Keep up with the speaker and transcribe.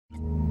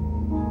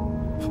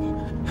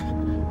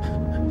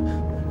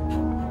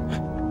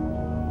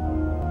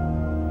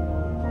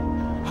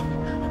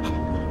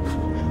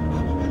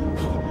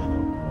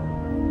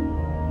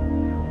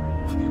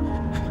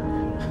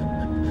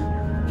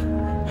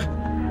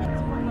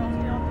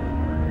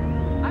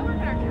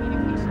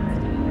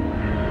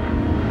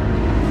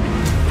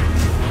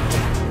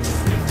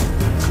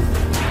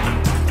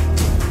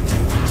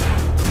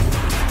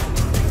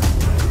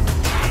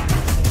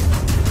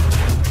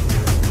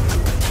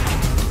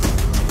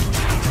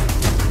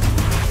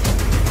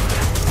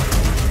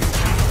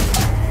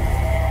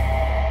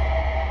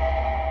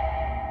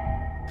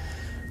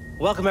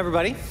Welcome,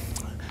 everybody.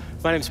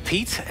 My name's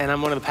Pete, and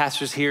I'm one of the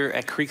pastors here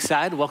at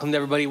Creekside. Welcome to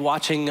everybody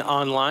watching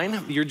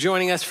online. You're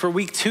joining us for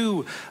week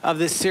 2 of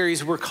this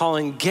series we're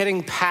calling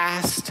Getting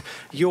Past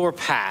Your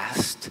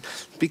Past.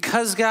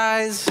 Because,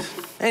 guys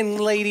and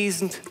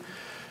ladies,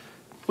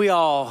 we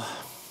all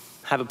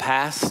have a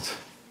past.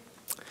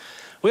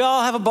 We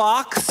all have a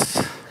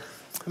box.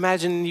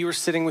 Imagine you were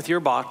sitting with your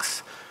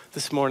box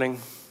this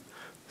morning.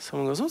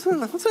 Someone goes, what's in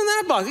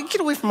that box? Get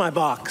away from my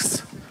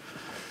box.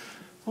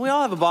 We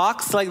all have a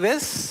box like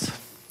this,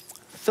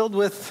 filled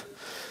with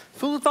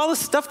all the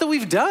stuff that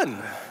we've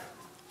done,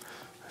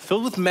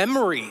 filled with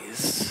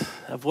memories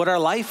of what our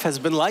life has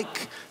been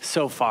like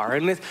so far.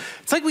 And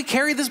it's like we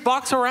carry this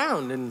box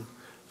around, and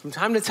from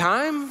time to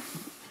time,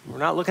 we're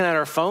not looking at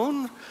our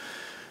phone,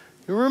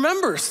 you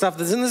remember stuff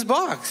that's in this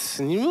box,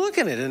 and you look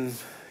at it, and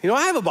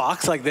I have a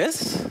box like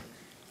this.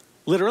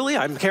 Literally,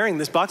 I'm carrying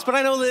this box, but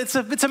I know that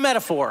it's a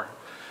metaphor.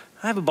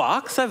 I have a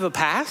box, I have a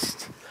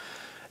past.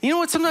 You know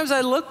what, sometimes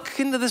I look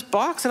into this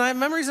box and I have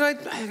memories and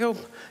I go,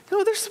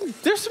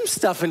 there's some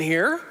stuff in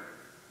here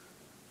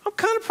I'm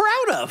kind of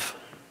proud of.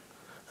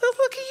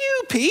 Look at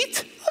you,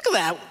 Pete. Look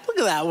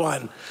at that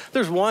one.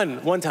 There's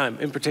one time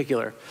in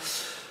particular,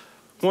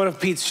 one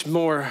of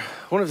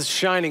the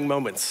shining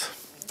moments.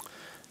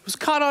 It was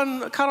caught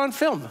on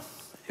film.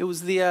 It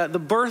was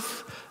the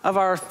birth of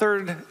our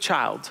third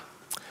child,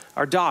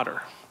 our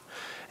daughter.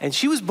 And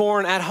she was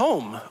born at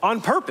home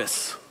on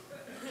purpose.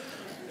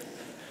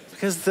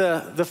 Because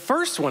the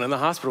first one in the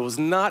hospital was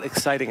not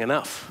exciting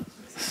enough.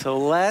 So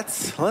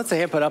let's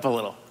amp it up a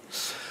little.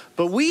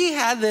 But we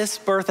had this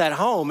birth at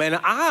home, and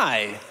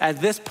I,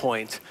 at this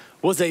point,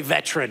 was a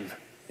veteran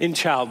in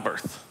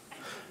childbirth.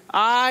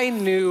 I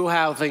knew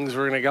how things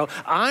were gonna go.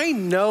 I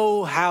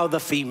know how the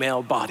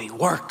female body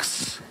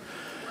works.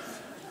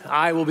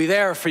 I will be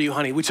there for you,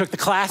 honey. We took the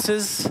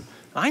classes.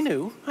 I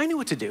knew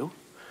what to do.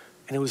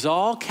 And it was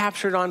all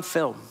captured on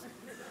film.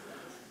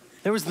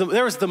 There was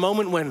the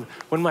moment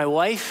when my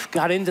wife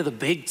got into the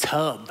big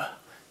tub.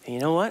 And you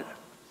know what?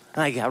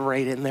 I got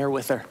right in there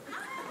with her.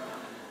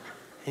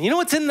 And you know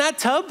what's in that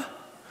tub?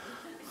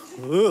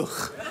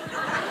 Ugh.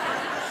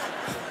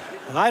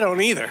 I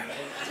don't either,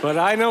 but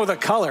I know the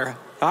color.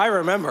 I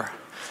remember.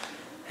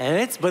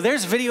 But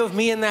there's video of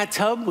me in that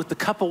tub with the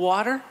cup of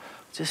water,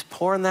 just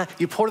pouring that.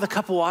 You pour the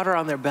cup of water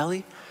on their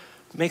belly,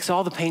 makes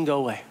all the pain go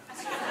away.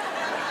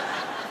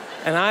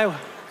 And I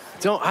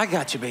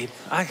got you, babe.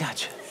 I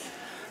got you.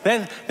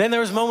 Then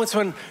there was moments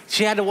when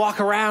she had to walk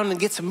around and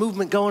get some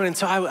movement going, and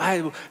so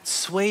I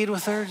swayed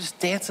with her, just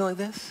dancing like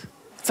this.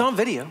 It's on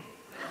video,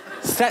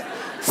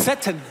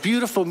 set to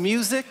beautiful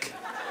music.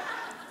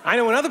 I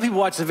know when other people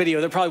watch the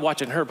video, they're probably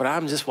watching her, but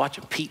I'm just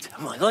watching Pete.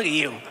 I'm like, look at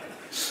you.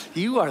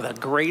 You are the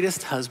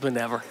greatest husband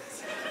ever.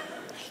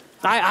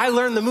 I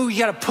learned the move, you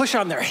gotta push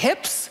on their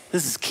hips.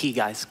 This is key,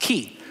 guys,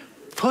 key.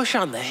 Push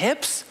on the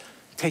hips,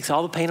 takes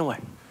all the pain away.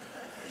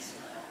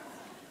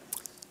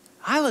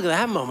 I look at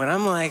that moment,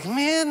 I'm like,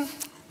 man,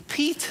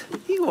 Pete,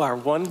 you are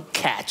one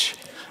catch.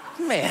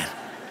 Man.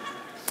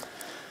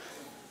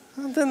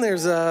 And then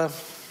there's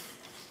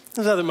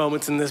other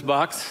moments in this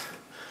box.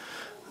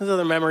 There's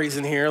other memories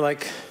in here,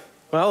 like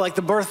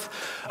the birth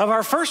of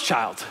our first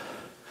child,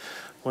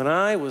 when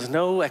I was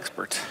no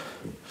expert.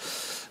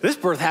 This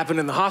birth happened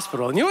in the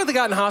hospital. And you know what they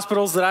got in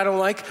hospitals that I don't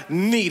like?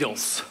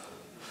 Needles.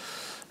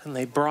 And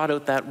they brought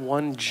out that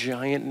one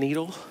giant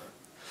needle,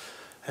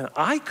 and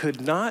I could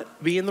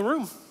not be in the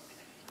room,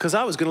 because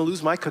I was gonna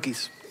lose my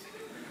cookies.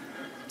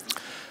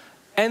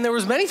 And there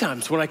was many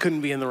times when I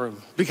couldn't be in the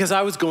room because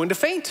I was going to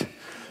faint.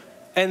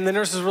 And the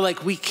nurses were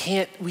like, we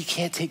can't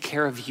take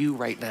care of you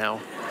right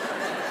now.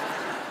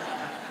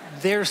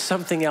 There's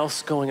something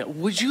else going on.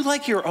 Would you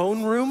like your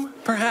own room,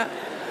 perhaps?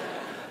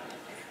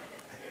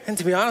 And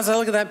to be honest, I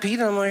look at that Pete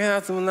and I'm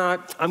like,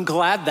 I'm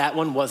glad that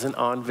one wasn't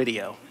on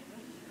video.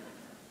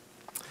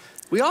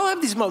 We all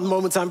have these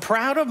moments I'm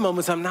proud of,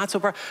 moments I'm not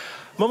so proud,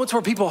 moments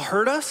where people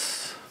hurt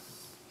us.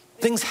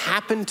 Things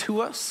happen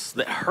to us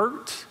that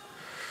hurt.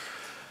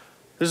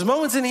 There's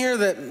moments in here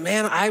that,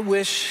 man, I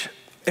wish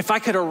if I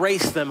could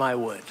erase them, I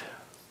would.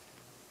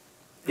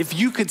 If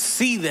you could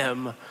see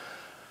them,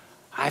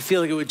 I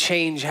feel like it would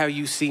change how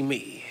you see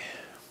me.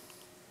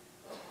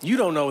 You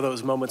don't know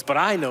those moments, but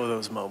I know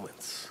those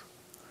moments.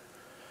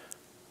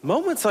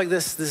 Moments like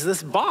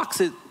this box,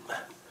 it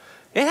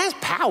has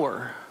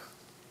power.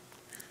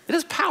 It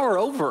has power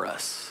over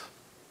us.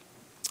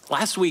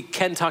 Last week,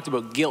 Ken talked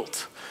about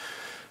guilt.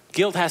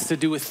 Guilt has to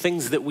do with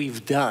things that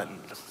we've done,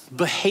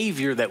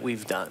 behavior that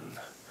we've done.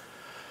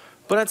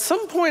 But at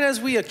some point, as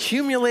we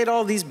accumulate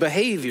all these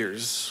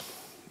behaviors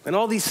and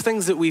all these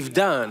things that we've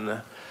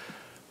done,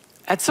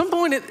 at some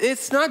point,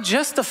 it's not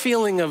just a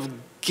feeling of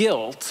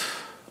guilt.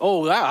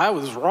 Oh, I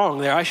was wrong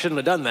there. I shouldn't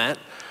have done that.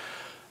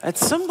 At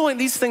some point,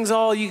 these things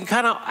you can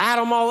kind of add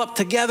them all up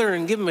together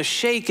and give them a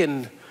shake,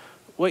 and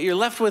what you're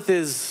left with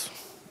is,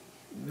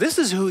 this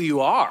is who you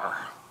are.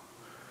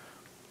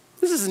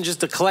 This isn't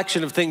just a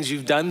collection of things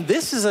you've done.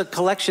 This is a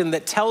collection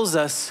that tells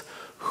us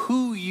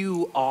who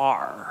you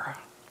are.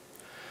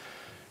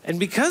 And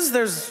because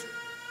there's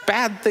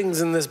bad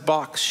things in this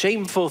box,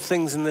 shameful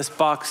things in this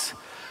box,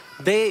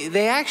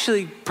 they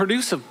actually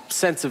produce a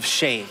sense of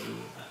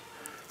shame.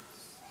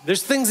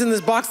 There's things in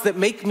this box that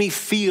make me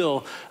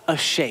feel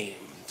ashamed.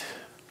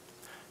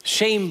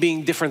 Shame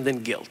being different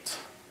than guilt.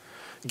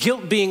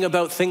 Guilt being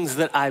about things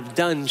that I've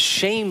done,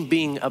 shame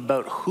being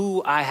about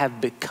who I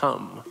have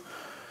become,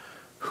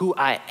 who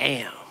I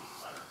am.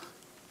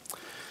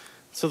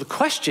 So the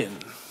question,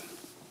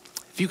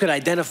 if you could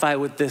identify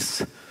with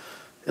this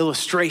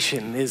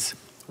illustration, is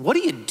what do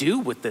you do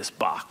with this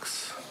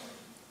box?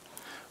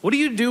 What do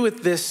you do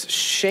with this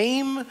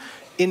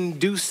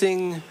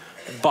shame-inducing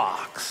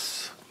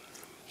box?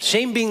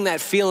 Shame being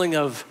that feeling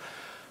of,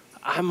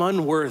 I'm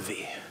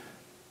unworthy.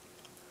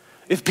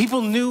 If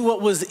people knew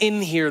what was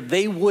in here,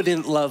 they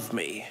wouldn't love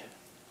me.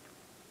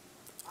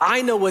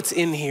 I know what's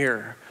in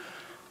here,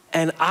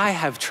 and I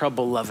have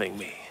trouble loving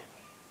me.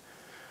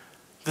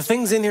 The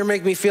things in here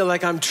make me feel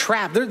like I'm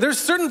trapped. There's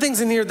certain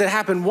things in here that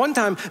happen one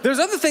time. There's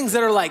other things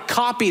that are like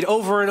copied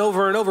over and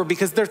over and over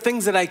because they're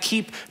things that I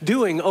keep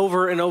doing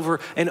over and over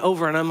and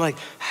over. And I'm like,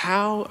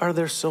 how are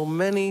there so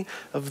many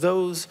of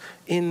those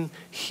in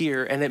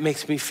here? And it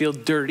makes me feel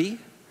dirty,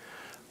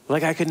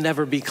 like I could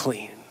never be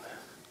clean.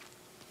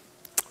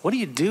 What do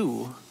you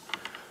do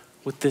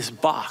with this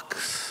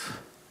box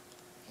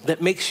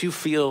that makes you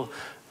feel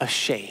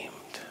ashamed?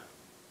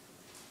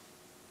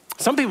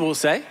 Some people will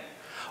say,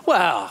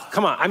 well,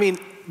 come on. I mean,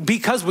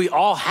 because we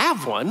all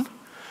have one,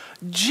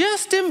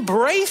 just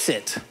embrace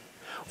it.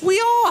 We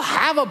all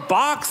have a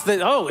box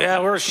that, oh yeah,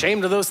 we're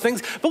ashamed of those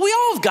things, but we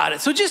all have got it.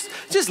 So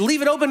just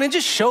leave it open and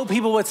just show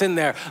people what's in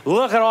there.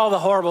 Look at all the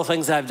horrible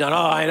things I've done. Oh,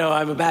 I know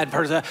I'm a bad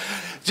person.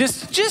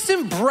 Just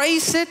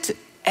embrace it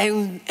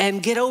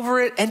and get over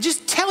it and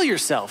just tell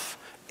yourself,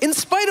 in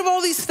spite of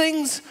all these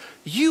things,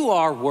 you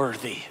are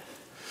worthy.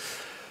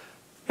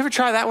 Ever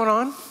try that one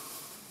on?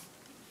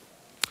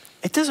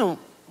 It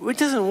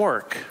doesn't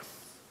work.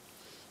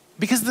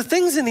 Because the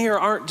things in here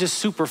aren't just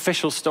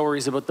superficial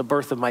stories about the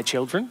birth of my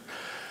children.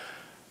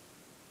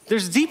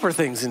 There's deeper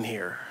things in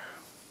here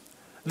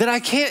that I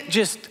can't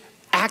just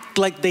act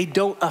like they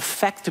don't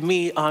affect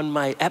me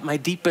at my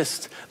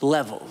deepest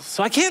levels.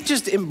 So I can't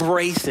just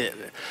embrace it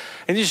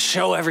and just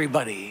show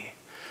everybody.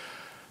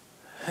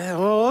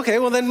 Well, okay,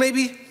 well then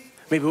maybe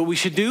what we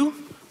should do,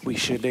 we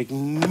should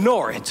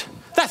ignore it.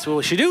 That's what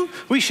we should do.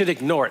 We should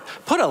ignore it.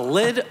 Put a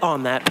lid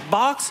on that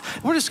box.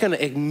 We're just going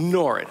to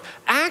ignore it.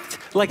 Act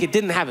like it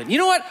didn't happen. You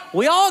know what?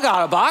 We all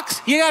got a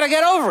box. You got to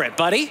get over it,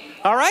 buddy.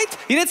 All right?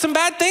 You did some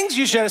bad things.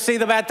 You should have seen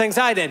the bad things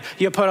I did.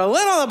 You put a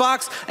lid on the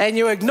box and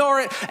you ignore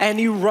it and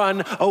you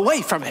run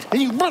away from it.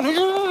 And you run.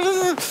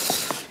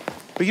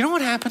 But you know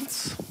what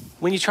happens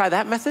when you try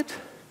that method?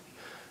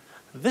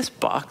 This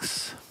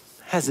box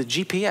has a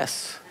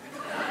GPS.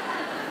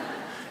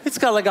 It's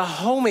got like a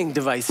homing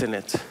device in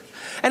it.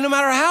 And no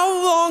matter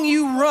how long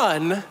you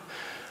run,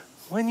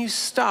 when you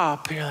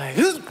stop, you're like,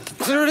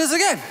 there it is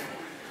again.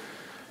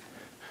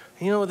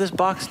 You know what this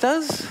box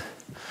does?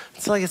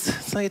 It's like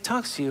it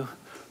talks to you.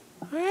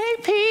 Hey,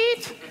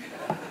 Pete.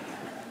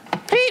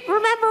 Pete,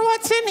 remember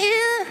what's in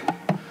here?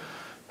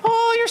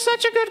 Oh, you're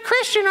such a good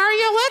Christian, are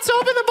you? Let's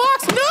open the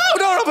box. No,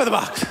 don't open the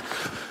box.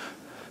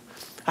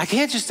 I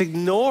can't just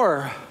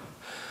ignore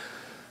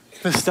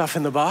the stuff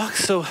in the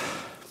box. So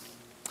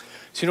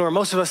you know where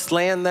most of us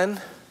land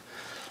then?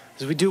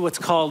 Is we do what's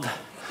called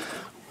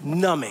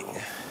numbing.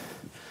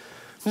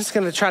 I'm just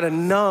gonna try to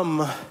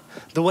numb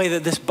the way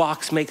that this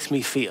box makes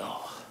me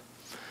feel.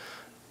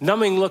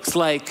 Numbing looks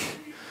like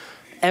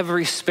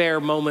every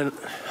spare moment,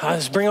 I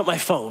just bring up my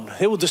phone.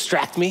 It will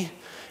distract me.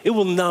 It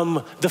will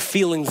numb the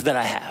feelings that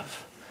I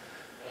have.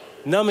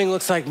 Numbing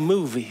looks like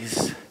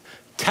movies,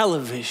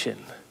 television,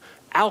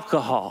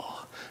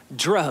 alcohol,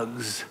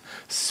 drugs,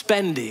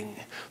 spending,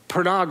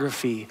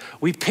 pornography.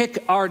 We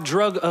pick our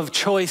drug of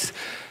choice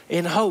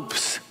in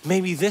hopes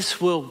maybe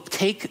this will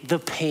take the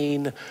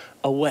pain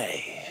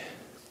away.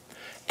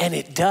 And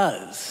it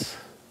does.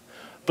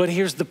 But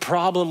here's the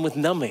problem with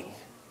numbing,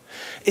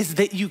 is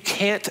that you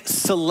can't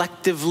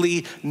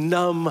selectively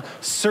numb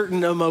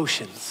certain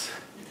emotions.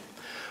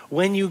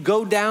 When you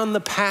go down the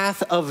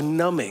path of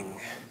numbing,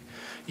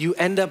 you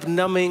end up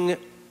numbing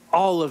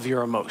all of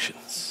your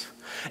emotions.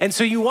 And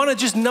so you want to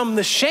just numb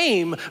the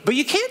shame, but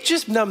you can't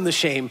just numb the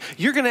shame.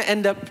 You're going to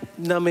end up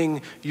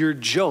numbing your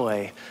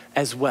joy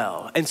as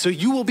well. And so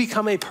you will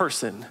become a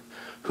person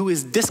who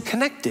is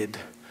disconnected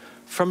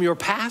from your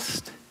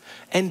past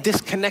and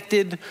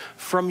disconnected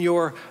from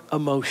your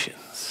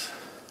emotions.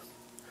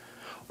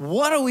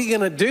 What are we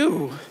going to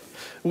do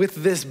with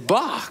this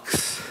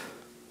box?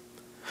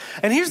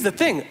 And here's the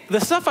thing. The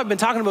stuff I've been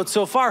talking about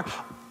so far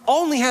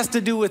only has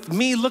to do with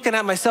me looking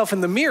at myself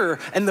in the mirror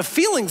and the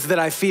feelings that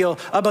I feel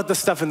about the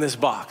stuff in this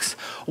box.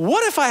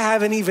 What if I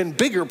have an even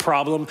bigger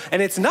problem and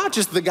it's not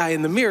just the guy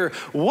in the mirror?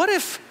 What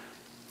if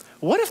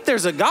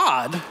there's a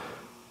God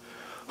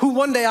who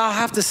one day I'll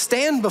have to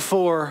stand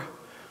before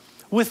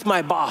with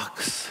my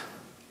box?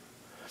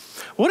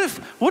 What if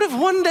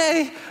one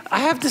day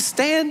I have to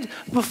stand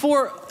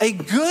before a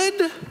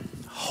good,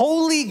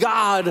 holy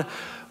God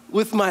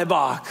with my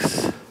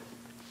box?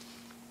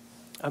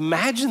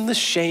 Imagine the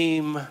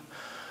shame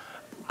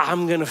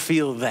I'm gonna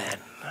feel then.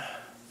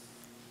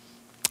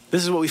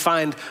 This is what we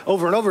find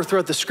over and over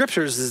throughout the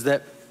scriptures, is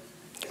that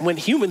when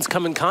humans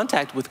come in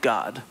contact with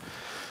God,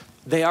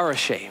 they are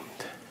ashamed.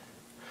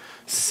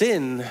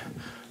 Sin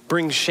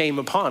brings shame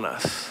upon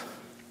us.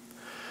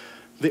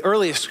 The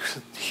earliest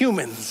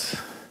humans,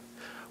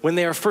 when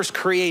they are first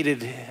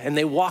created and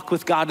they walk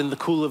with God in the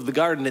cool of the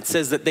garden, it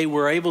says that they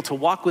were able to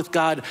walk with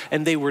God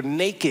and they were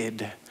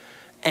naked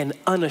and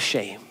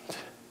unashamed.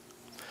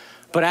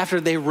 But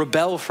after they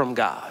rebel from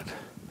God,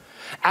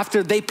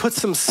 after they put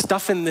some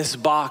stuff in this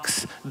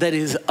box that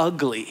is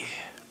ugly,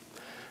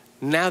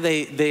 now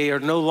they are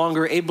no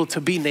longer able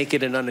to be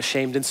naked and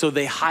unashamed, and so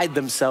they hide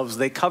themselves,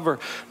 they cover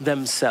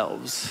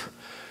themselves.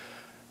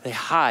 They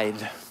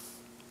hide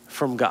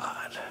from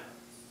God.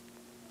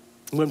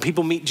 When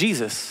people meet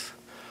Jesus,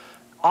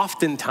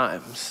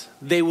 oftentimes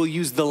they will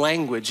use the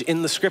language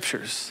in the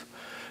scriptures.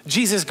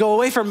 Jesus, go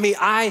away from me,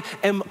 I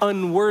am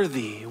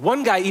unworthy.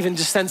 One guy even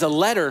just sends a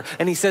letter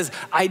and he says,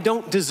 I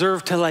don't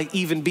deserve to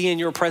even be in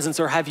your presence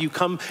or have you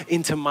come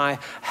into my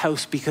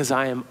house because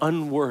I am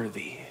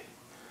unworthy.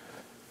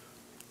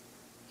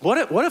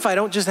 What if I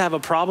don't just have a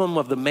problem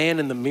of the man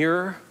in the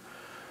mirror?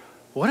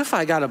 What if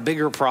I got a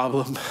bigger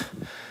problem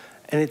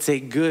and it's a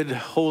good,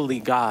 holy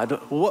God?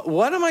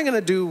 What am I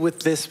gonna do with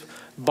this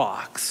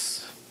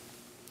box?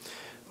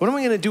 What am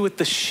I gonna do with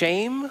the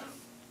shame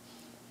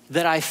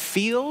that I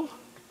feel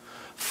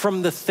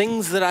from the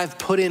things that I've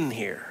put in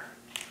here?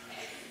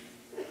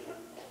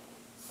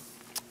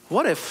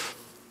 What if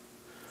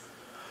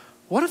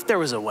there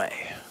was a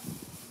way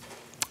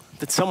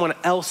that someone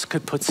else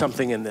could put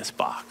something in this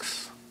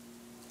box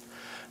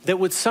that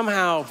would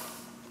somehow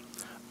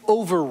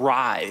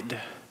override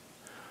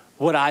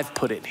what I've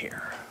put in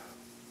here?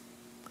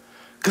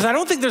 Because I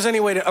don't think there's any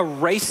way to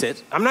erase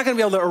it. I'm not gonna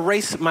be able to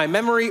erase my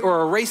memory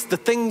or erase the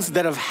things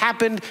that have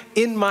happened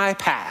in my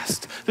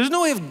past. There's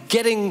no way of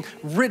getting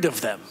rid of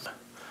them.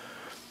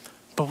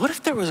 But what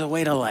if there was a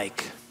way to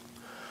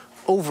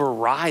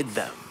override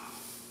them?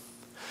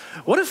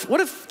 What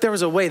if there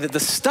was a way that the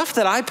stuff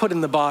that I put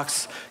in the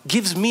box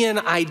gives me an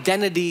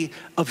identity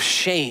of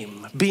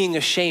shame, being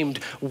ashamed?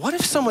 What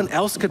if someone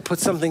else could put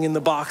something in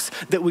the box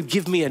that would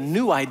give me a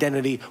new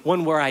identity,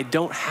 one where I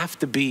don't have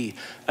to be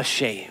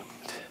ashamed?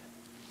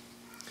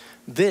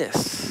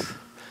 This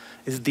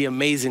is the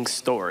amazing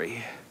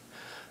story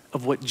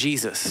of what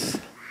Jesus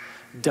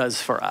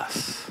does for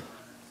us.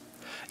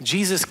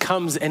 Jesus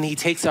comes and he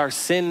takes our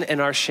sin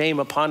and our shame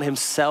upon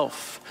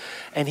himself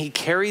and he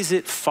carries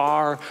it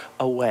far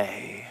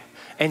away.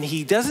 And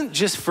he doesn't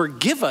just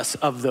forgive us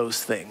of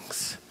those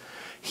things.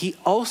 He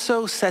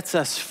also sets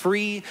us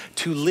free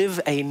to live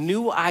a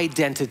new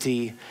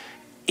identity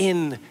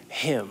in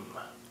him,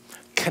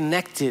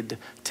 connected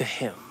to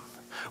him.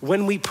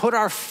 When we put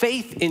our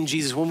faith in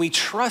Jesus, when we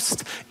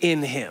trust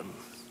in him,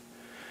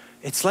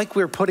 it's like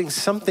we're putting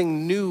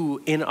something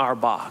new in our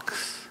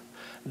box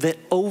that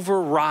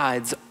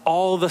overrides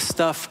all the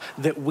stuff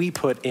that we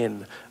put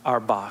in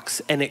our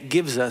box, and it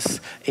gives us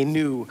a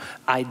new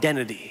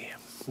identity.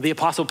 The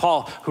Apostle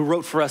Paul, who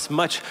wrote for us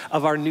much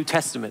of our New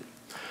Testament,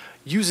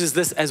 uses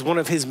this as one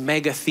of his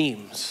mega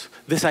themes.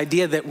 This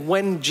idea that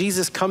when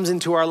Jesus comes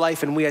into our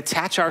life and we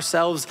attach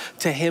ourselves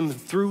to him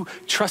through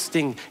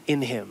trusting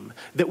in him,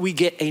 that we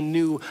get a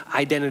new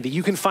identity.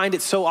 You can find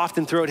it so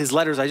often throughout his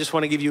letters. I just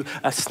want to give you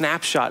a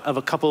snapshot of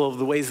a couple of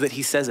the ways that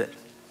he says it.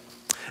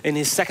 In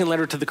his second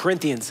letter to the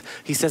Corinthians,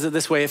 he says it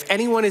this way: if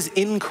anyone is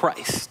in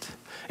Christ,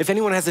 if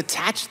anyone has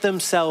attached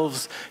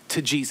themselves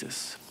to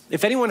Jesus,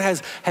 if anyone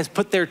has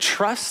put their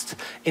trust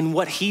in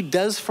what he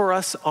does for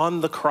us on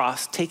the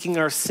cross, taking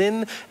our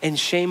sin and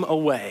shame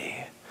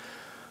away,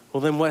 well,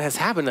 then what has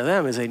happened to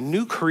them is a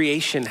new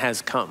creation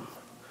has come.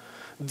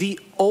 The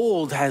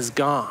old has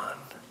gone.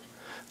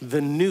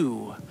 The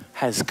new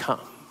has come.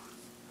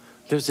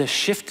 There's a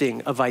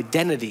shifting of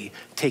identity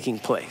taking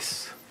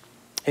place.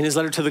 In his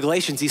letter to the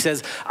Galatians, he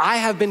says, I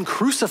have been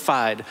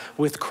crucified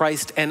with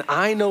Christ and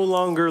I no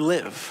longer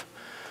live.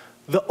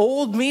 The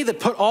old me that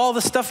put all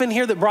the stuff in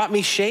here that brought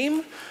me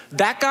shame,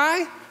 that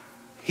guy,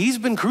 he's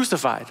been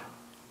crucified.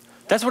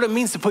 That's what it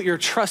means to put your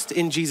trust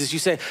in Jesus. You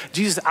say,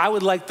 Jesus, I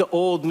would like the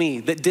old me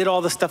that did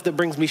all the stuff that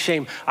brings me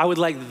shame. I would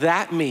like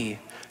that me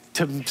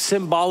to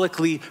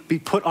symbolically be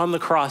put on the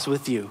cross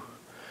with you.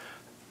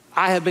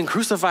 I have been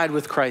crucified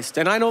with Christ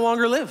and I no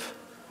longer live.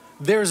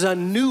 There's a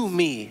new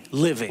me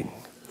living.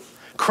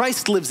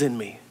 Christ lives in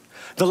me.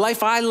 The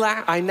life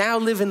I now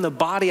live in the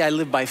body, I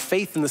live by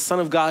faith in the Son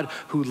of God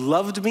who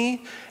loved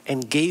me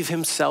and gave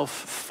himself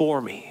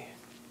for me.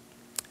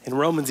 In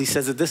Romans, he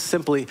says it this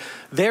simply: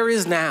 there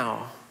is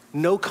now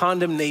no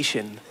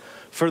condemnation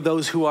for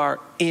those who are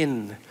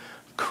in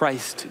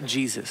Christ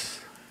Jesus.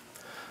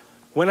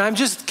 When I'm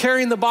just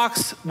carrying the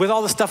box with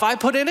all the stuff I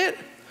put in it,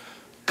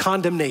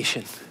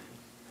 condemnation.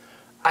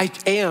 I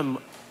am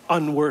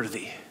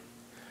unworthy.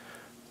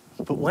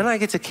 But when I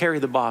get to carry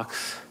the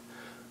box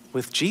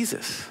with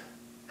Jesus,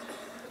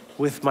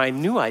 with my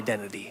new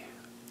identity,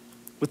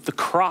 with the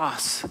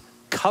cross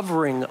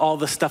covering all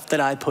the stuff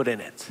that I put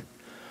in it,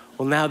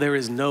 Well, now there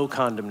is no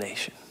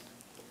condemnation.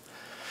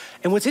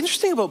 And what's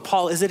interesting about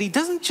Paul is that he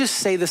doesn't just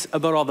say this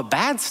about all the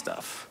bad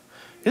stuff.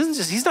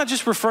 He's not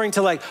just referring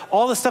to like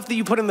all the stuff that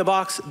you put in the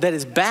box that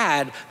is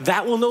bad,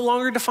 that will no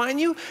longer define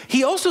you.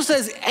 He also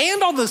says,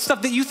 and all the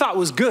stuff that you thought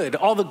was good,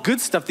 all the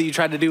good stuff that you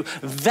tried to do,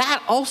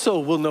 that also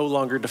will no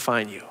longer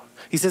define you.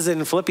 He says it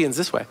in Philippians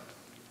this way: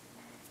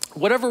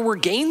 whatever were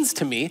gains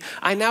to me,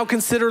 I now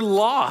consider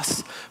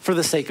loss for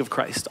the sake of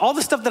Christ. All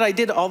the stuff that I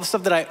did, all the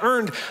stuff that I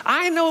earned,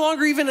 I no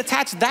longer even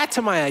attach that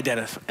to my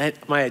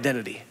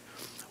identity.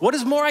 What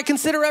is more, I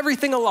consider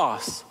everything a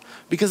loss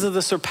because of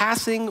the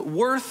surpassing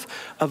worth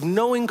of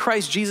knowing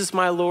Christ Jesus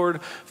my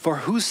Lord, for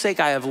whose sake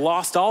I have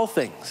lost all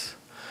things.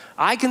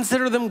 I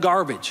consider them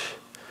garbage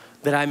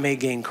that I may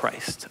gain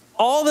Christ.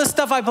 All the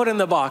stuff I put in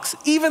the box,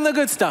 even the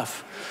good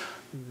stuff,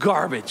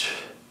 garbage.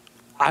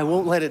 I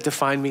won't let it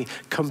define me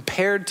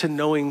compared to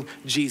knowing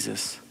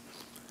Jesus,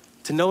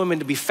 to know him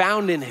and to be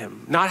found in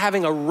him, not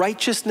having a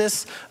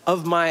righteousness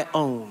of my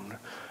own,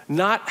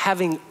 not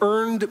having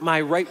earned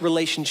my right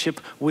relationship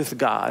with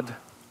God,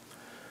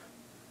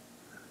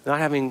 not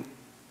having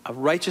a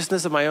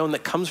righteousness of my own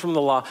that comes from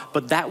the law,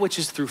 but that which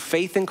is through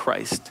faith in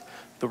Christ,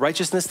 the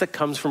righteousness that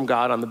comes from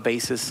God on the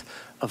basis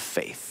of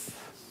faith.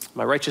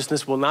 My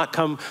righteousness will not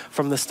come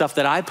from the stuff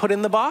that I put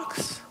in the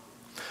box.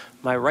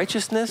 My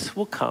righteousness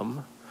will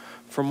come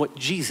from what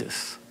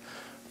Jesus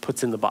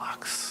puts in the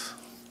box.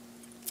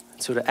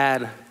 So to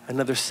add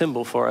another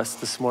symbol for us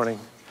this morning,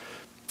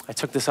 I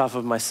took this off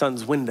of my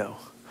son's window.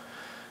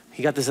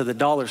 He got this at the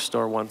dollar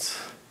store once.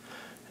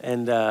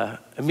 And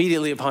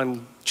immediately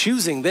upon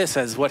choosing this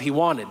as what he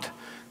wanted,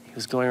 he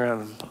was going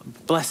around,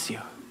 bless you.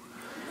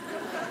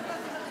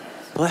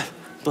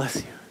 Bless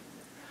you.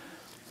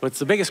 But it's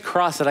the biggest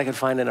cross that I could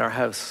find in our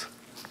house.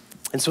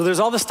 And so there's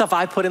all the stuff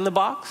I put in the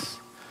box.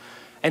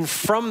 And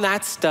from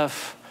that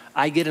stuff,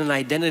 I get an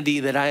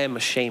identity that I am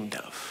ashamed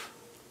of.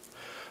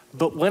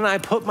 But when I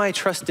put my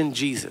trust in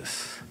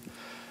Jesus,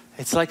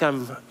 it's like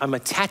I'm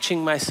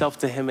attaching myself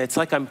to him. It's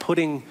like I'm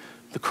putting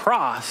the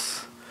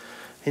cross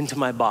into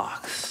my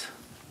box.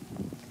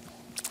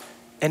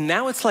 And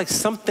now it's like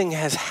something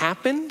has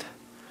happened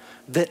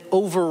that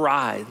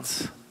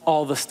overrides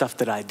all the stuff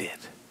that I did.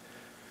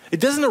 It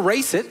doesn't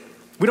erase it.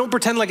 We don't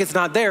pretend like it's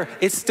not there.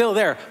 It's still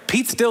there.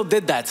 Pete still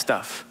did that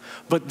stuff.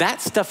 But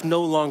that stuff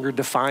no longer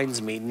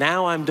defines me.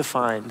 Now I'm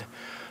defined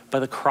by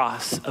the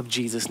cross of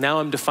Jesus. Now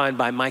I'm defined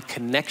by my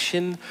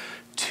connection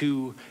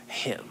to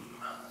him.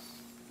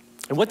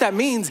 And what that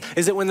means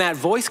is that when that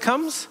voice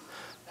comes,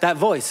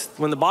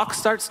 when the box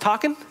starts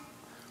talking,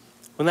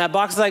 when that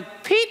box is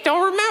like, Pete,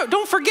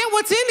 don't forget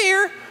what's in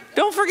here.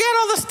 Don't forget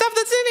all the stuff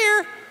that's in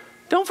here.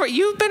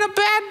 You've been a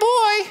bad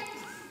boy.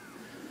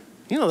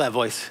 You know that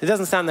voice. It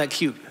doesn't sound that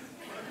cute.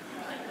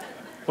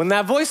 When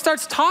that voice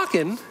starts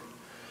talking,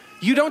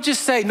 you don't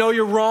just say, no,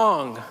 you're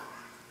wrong.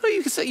 No,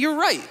 you can say, you're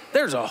right.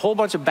 There's a whole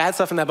bunch of bad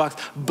stuff in that box,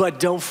 but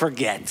don't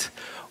forget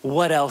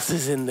what else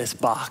is in this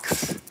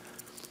box.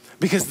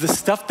 Because the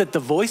stuff that the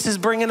voice is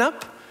bringing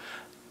up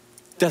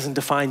doesn't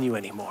define you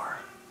anymore.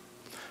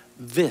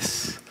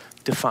 This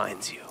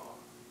defines you.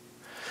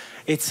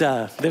 There's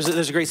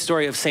a great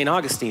story of St.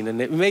 Augustine,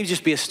 and it may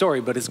just be a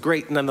story, but it's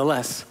great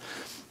nonetheless,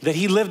 that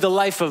he lived a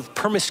life of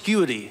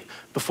promiscuity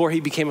before he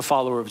became a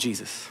follower of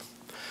Jesus.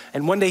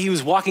 And one day he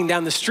was walking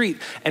down the street,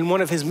 and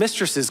one of his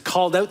mistresses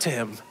called out to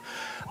him,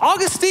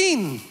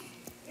 Augustine,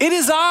 it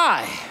is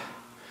I.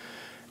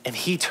 And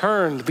he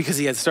turned, because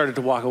he had started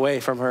to walk away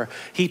from her,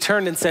 he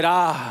turned and said,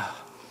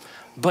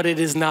 but it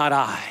is not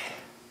I.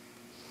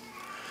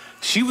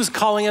 She was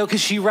calling out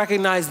because she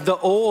recognized the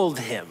old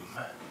him.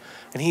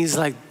 And he's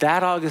like,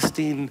 that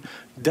Augustine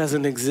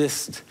doesn't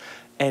exist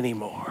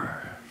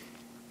anymore.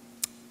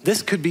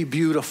 This could be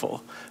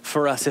beautiful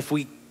for us if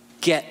we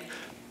get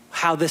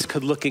how this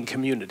could look in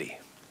community.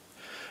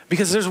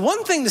 Because there's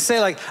one thing to say,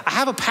 like, I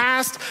have a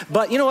past,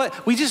 but you know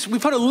what? We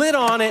put a lid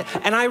on it,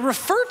 and I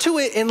refer to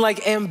it in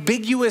like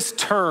ambiguous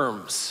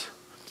terms.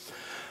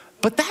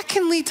 But that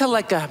can lead to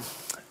like a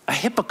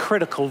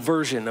hypocritical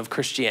version of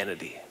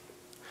Christianity.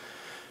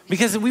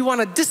 Because we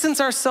want to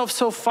distance ourselves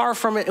so far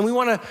from it, and we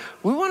want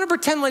to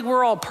pretend like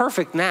we're all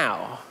perfect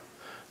now.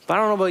 But I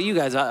don't know about you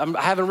guys. I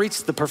haven't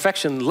reached the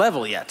perfection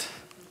level yet.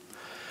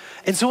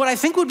 And so what I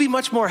think would be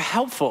much more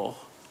helpful,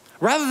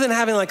 rather than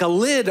having like a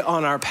lid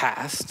on our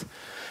past,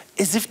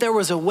 is if there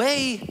was a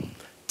way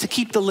to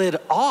keep the lid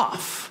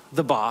off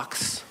the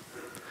box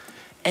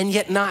and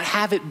yet not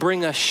have it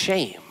bring us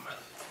shame.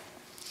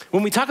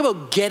 When we talk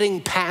about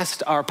getting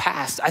past our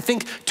past, I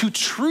think to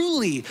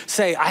truly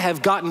say, I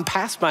have gotten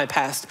past my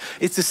past,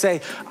 is to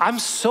say, I'm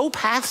so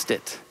past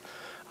it,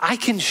 I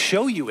can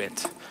show you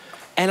it,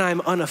 and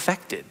I'm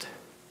unaffected.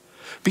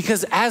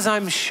 Because as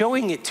I'm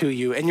showing it to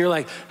you, and you're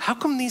like, how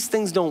come these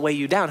things don't weigh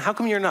you down? How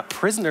come you're not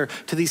prisoner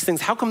to these things?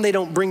 How come they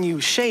don't bring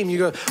you shame? You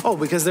go, oh,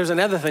 because there's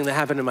another thing that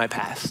happened in my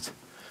past.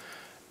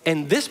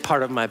 And this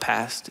part of my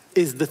past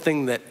is the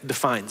thing that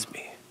defines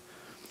me.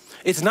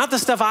 It's not the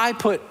stuff I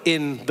put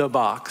in the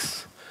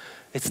box.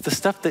 It's the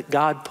stuff that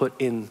God put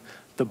in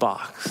the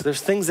box.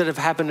 There's things that have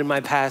happened in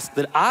my past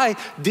that I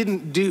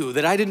didn't do,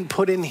 that I didn't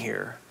put in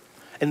here.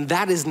 And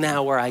that is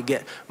now where I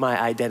get my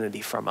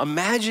identity from.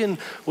 Imagine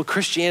what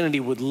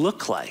Christianity would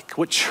look like,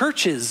 what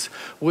churches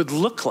would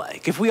look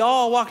like if we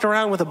all walked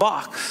around with a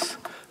box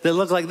that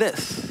looked like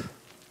this.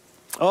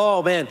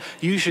 Oh man,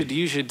 you should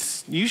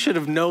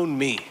have known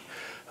me.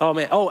 Oh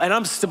man,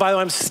 and by the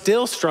way, I'm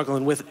still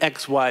struggling with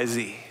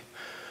XYZ,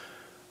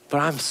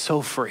 but I'm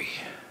so free.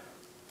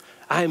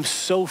 I am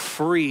so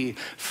free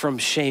from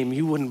shame,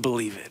 you wouldn't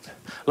believe it.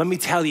 Let me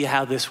tell you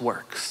how this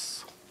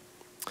works.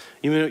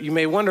 You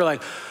may wonder,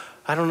 like,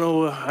 I don't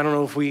know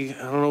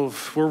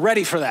if we're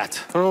ready for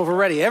that. I don't know if we're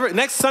ready.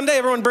 Next Sunday,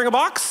 everyone bring a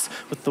box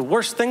with the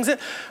worst things in.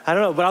 I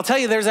don't know, but I'll tell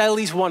you, there's at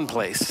least one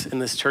place in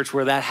this church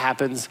where that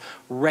happens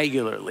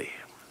regularly.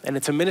 And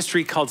it's a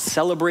ministry called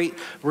Celebrate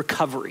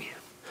Recovery.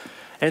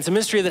 And it's a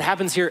ministry that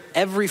happens here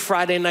every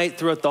Friday night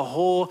throughout the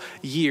whole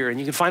year. And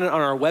you can find it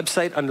on our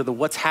website under the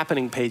What's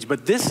Happening page.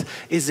 But this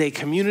is a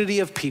community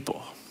of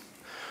people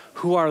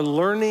who are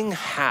learning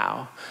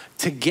how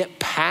to get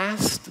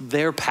past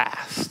their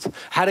past,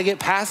 how to get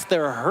past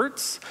their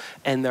hurts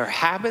and their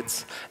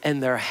habits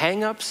and their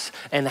hang-ups,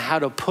 and how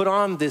to put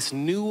on this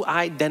new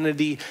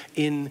identity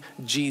in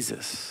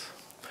Jesus.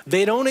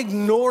 They don't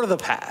ignore the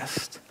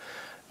past.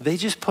 They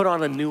just put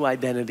on a new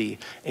identity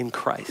in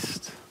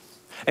Christ.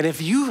 And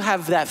if you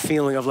have that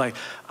feeling of like,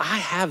 I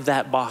have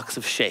that box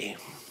of shame,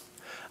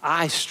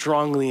 I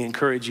strongly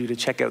encourage you to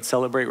check out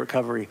Celebrate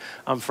Recovery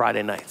on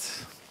Friday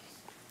nights.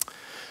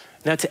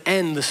 Now, to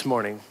end this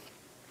morning,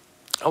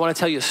 I want to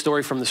tell you a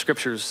story from the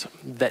scriptures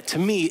that to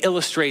me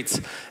illustrates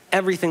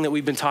everything that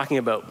we've been talking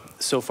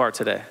about so far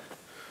today.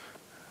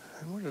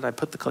 Where did I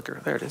put the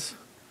clicker? There it is.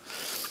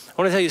 I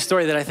want to tell you a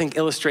story that I think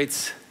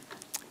illustrates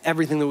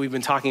everything that we've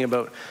been talking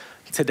about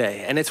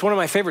today. And it's one of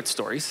my favorite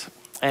stories.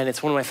 And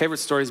it's one of my favorite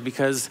stories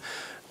because,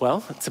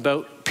 well, it's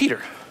about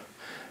Peter.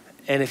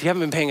 And if you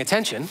haven't been paying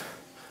attention,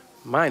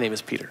 my name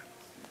is Peter.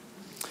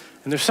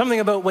 And there's something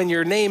about when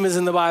your name is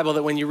in the Bible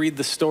that when you read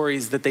the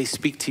stories that they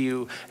speak to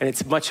you, and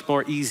it's much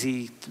more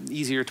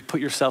easier to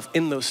put yourself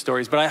in those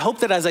stories. But I hope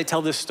that as I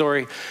tell this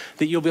story,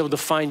 that you'll be able to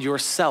find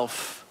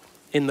yourself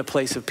in the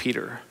place of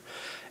Peter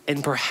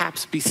and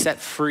perhaps be set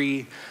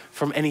free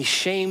from any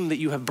shame that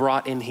you have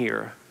brought in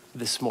here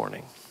this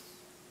morning.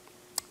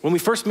 When we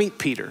first meet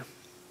Peter,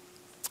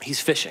 he's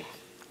fishing.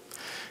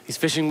 He's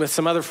fishing with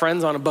some other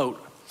friends on a boat.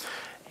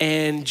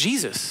 And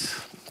Jesus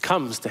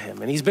comes to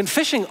him. And he's been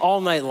fishing all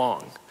night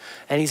long.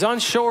 And he's on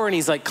shore and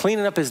he's like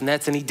cleaning up his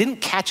nets and he didn't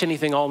catch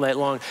anything all night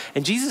long.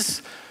 And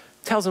Jesus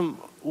tells him,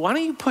 why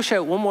don't you push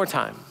out one more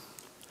time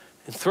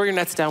and throw your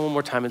nets down one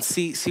more time and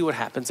see what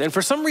happens. And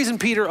for some reason,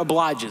 Peter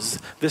obliges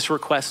this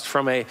request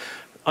from an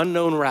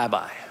unknown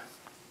rabbi.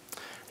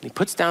 And he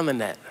puts down the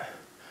net.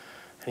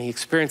 And he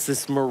experienced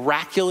this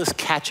miraculous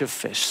catch of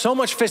fish. So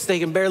much fish that he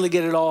can barely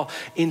get it all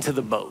into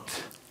the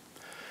boat.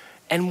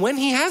 And when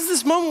he has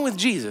this moment with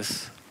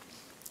Jesus,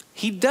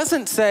 he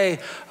doesn't say,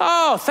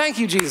 oh, thank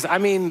you, Jesus. I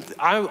mean,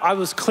 I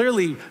was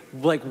clearly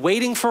like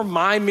waiting for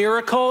my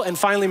miracle, and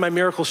finally my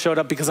miracle showed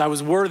up because I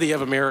was worthy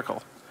of a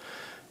miracle.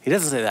 He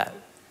doesn't say that.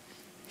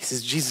 He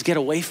says, Jesus, get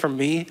away from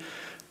me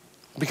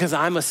because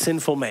I'm a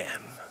sinful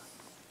man.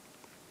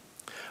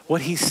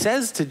 What he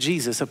says to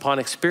Jesus upon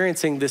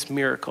experiencing this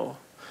miracle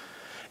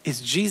is,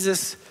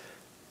 Jesus,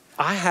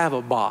 I have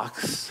a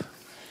box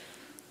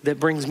that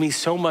brings me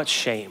so much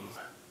shame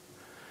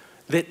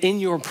that in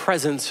your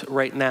presence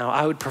right now,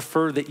 I would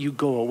prefer that you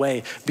go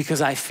away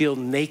because I feel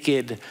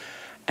naked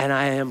and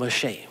I am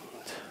ashamed.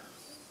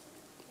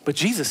 But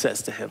Jesus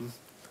says to him,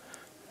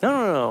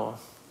 no.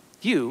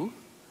 You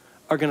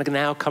are going to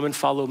now come and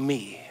follow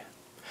me.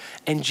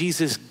 And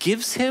Jesus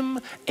gives him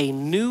a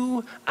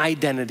new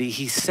identity.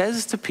 He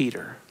says to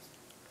Peter,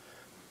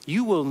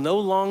 you will no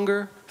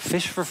longer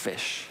fish for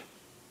fish.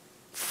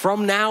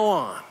 From now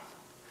on,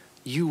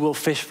 you will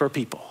fish for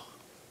people.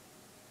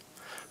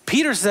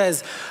 Peter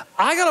says,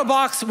 I got a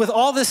box with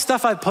all this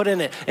stuff I put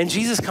in it. And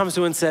Jesus comes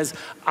to him and says,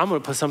 I'm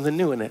going to put something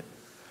new in it.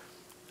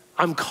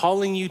 I'm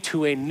calling you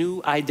to a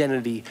new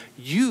identity.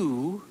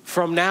 You,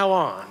 from now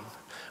on,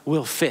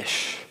 will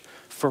fish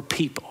for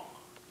people.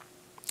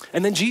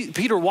 And then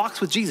Peter walks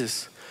with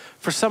Jesus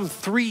for some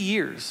 3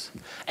 years.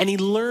 And he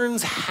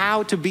learns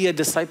how to be a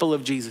disciple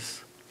of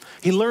Jesus.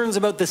 He learns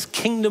about this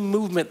kingdom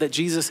movement that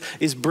Jesus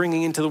is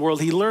bringing into the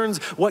world. He learns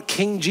what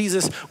King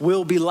Jesus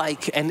will be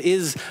like and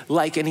is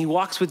like. And he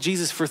walks with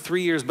Jesus for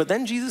 3 years. But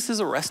then Jesus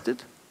is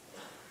arrested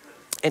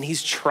and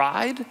he's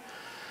tried.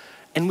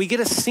 And we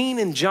get a scene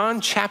in John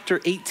chapter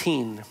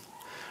 18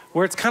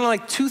 where it's kind of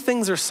like two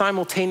things are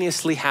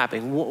simultaneously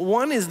happening.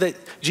 One is that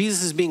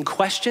Jesus is being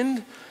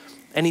questioned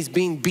and he's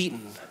being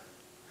beaten.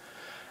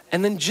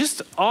 And then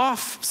just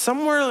off,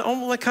 somewhere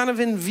like kind of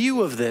in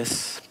view of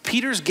this,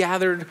 Peter's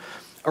gathered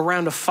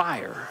around a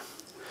fire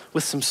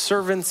with some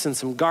servants and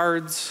some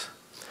guards.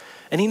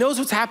 And he knows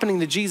what's happening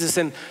to Jesus.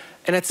 And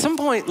at some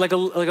point, like a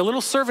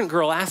little servant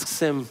girl asks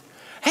him,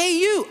 hey,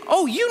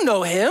 you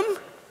know him.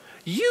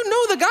 You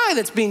know the guy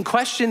that's being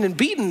questioned and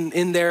beaten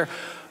in there,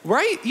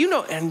 right? You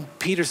know. And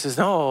Peter says,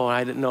 no,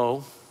 I didn't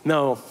know.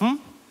 No,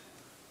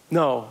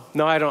 No,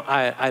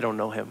 I don't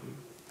know him.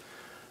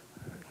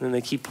 And then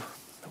they keep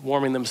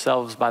warming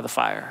themselves by the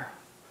fire.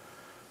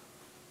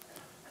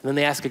 And then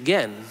they ask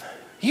again,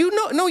 you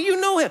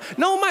know him.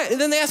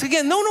 Then they ask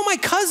again, no, my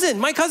cousin.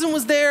 My cousin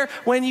was there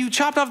when you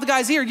chopped off the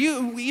guy's ear.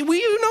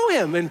 You know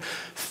him. And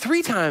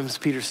 3 times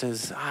Peter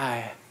says,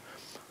 I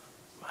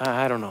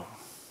don't know.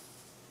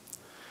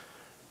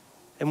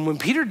 And when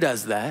Peter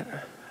does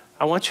that,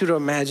 I want you to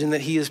imagine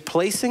that he is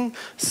placing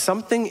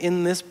something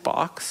in this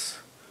box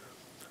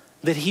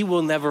that he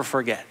will never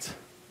forget.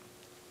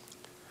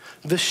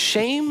 The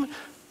shame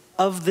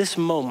of this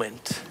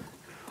moment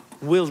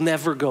will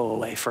never go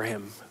away for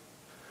him.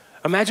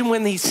 Imagine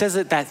when he says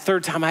it that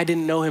 3rd time, I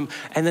didn't know him,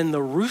 and then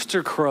the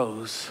rooster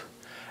crows,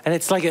 and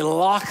it's like it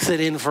locks it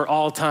in for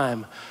all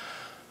time.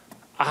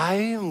 I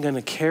am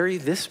gonna carry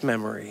this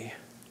memory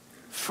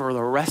for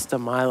the rest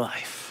of my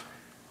life.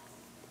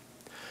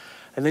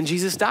 And then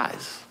Jesus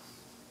dies.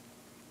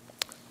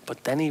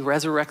 But then he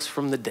resurrects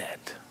from the dead.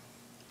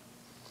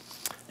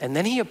 And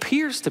then he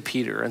appears to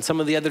Peter and some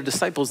of the other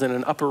disciples in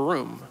an upper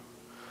room.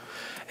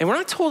 And we're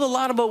not told a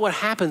lot about what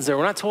happens there.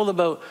 We're not told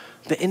about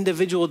the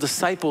individual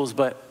disciples,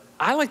 but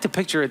I like to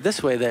picture it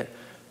this way,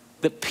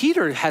 that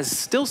Peter has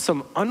still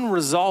some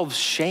unresolved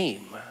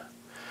shame.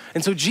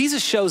 And so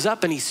Jesus shows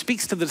up and he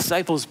speaks to the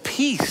disciples,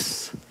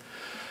 peace.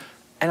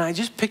 And I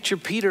just picture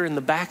Peter in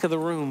the back of the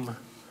room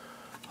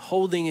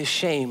holding his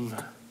shame,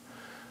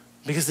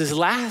 because his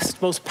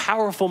last, most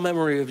powerful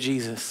memory of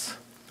Jesus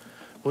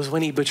was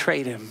when he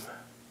betrayed him.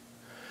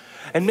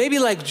 And maybe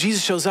like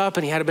Jesus shows up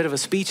and he had a bit of a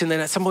speech, and then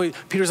at some point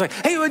Peter's like,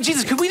 hey,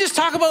 Jesus, could we just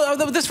talk about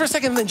this for a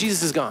second? And then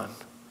Jesus is gone.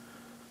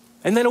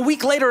 And then a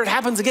week later it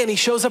happens again. He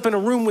shows up in a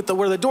room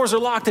where the doors are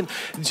locked, and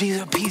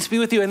Jesus, peace be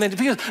with you. And then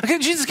Peter goes, okay,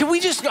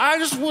 Jesus, I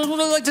just would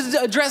like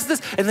to address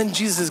this. And then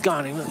Jesus is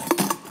gone. And he was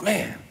like,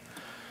 man.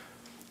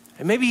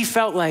 And maybe he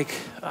felt like,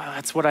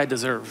 that's what I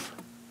deserve.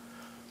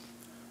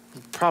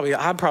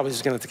 I'm probably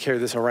just gonna have to carry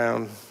this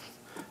around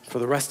for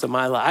the rest of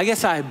my life. I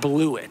guess I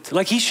blew it.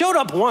 Like, he showed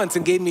up once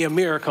and gave me a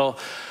miracle.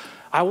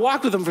 I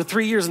walked with him for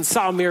 3 years and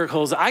saw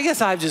miracles. I guess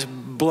I've just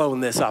blown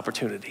this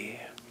opportunity.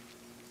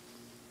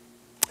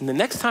 And the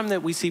next time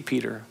that we see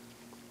Peter,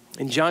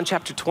 in John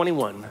chapter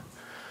 21,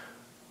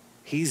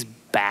 he's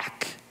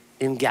back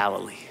in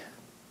Galilee.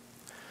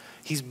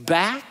 He's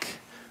back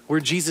where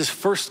Jesus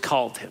first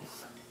called him.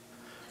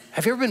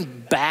 Have you ever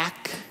been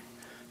back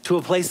to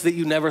a place that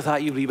you never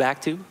thought you'd be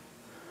back to?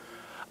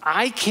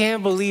 I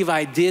can't believe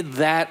I did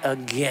that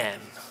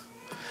again.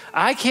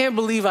 I can't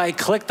believe I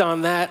clicked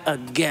on that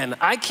again.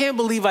 I can't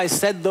believe I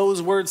said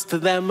those words to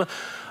them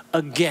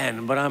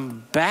again. But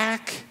I'm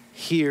back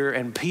here,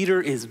 and Peter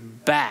is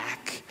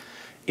back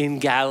in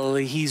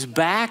Galilee. He's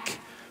back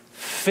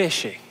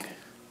fishing.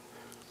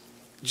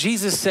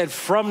 Jesus said,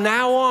 from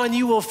now on,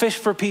 you will fish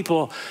for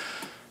people.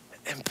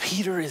 And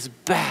Peter is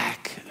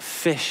back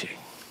fishing.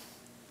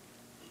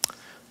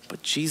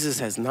 But Jesus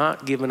has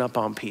not given up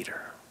on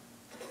Peter.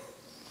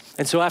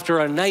 And so after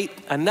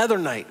another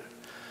night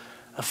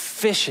of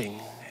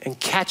fishing and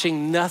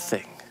catching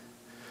nothing,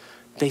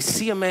 they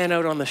see a man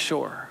out on the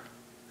shore.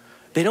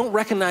 They don't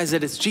recognize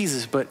that it's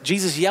Jesus, but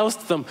Jesus yells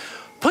to them,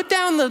 put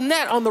down the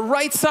net on the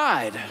right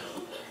side.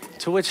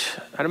 To which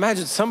I'd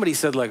imagine somebody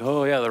said like,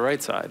 oh yeah, the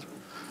right side.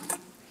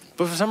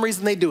 But for some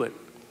reason they do it,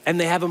 and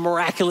they have a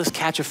miraculous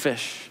catch of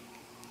fish.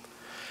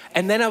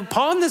 And then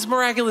upon this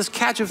miraculous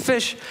catch of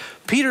fish,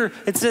 Peter,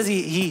 it says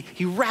he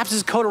wraps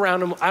his coat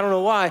around him, I don't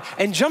know why,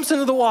 and jumps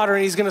into the water,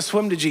 and he's gonna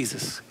swim to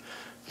Jesus.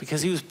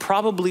 Because he was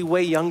probably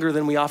way younger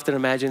than we often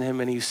imagine him,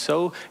 and he's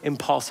so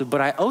impulsive.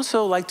 But I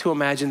also like to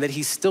imagine that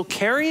he's still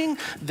carrying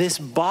this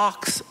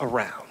box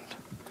around.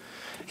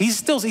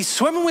 He's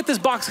swimming with this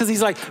box because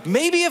he's like,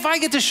 maybe if I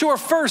get to shore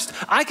first,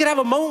 I could have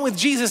a moment with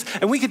Jesus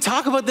and we could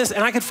talk about this,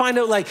 and I could find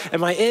out like,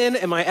 am I in,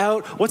 am I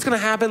out? What's gonna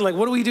happen? Like,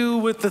 what do we do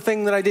with the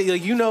thing that I did?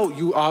 Like,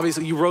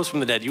 you rose from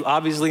the dead. You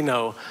obviously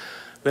know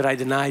that I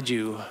denied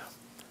you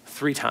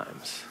 3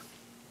 times.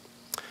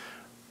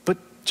 But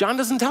John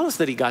doesn't tell us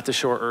that he got to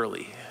shore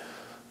early.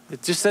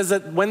 It just says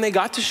that when they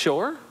got to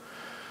shore,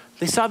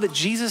 they saw that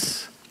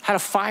Jesus had a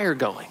fire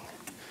going.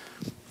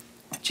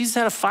 Jesus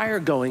had a fire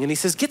going, and he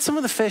says, get some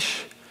of the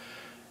fish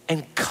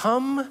and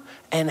come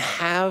and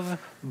have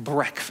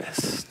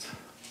breakfast.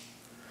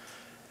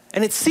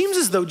 And it seems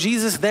as though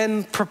Jesus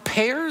then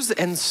prepares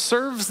and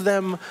serves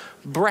them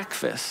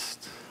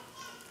breakfast.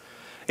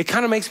 It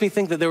kind of makes me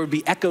think that there would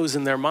be echoes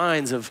in their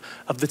minds of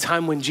the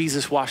time when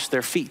Jesus washed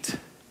their feet.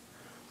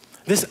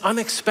 This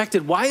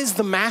unexpected, why is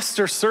the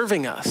master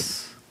serving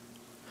us?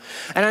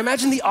 And I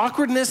imagine the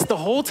awkwardness the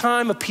whole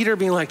time of Peter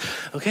being like,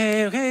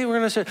 okay, we're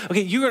gonna share.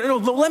 Okay,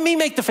 let me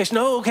make the fish.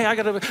 No, okay,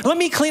 let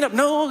me clean up.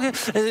 No,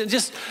 okay,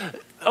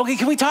 okay,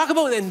 can we talk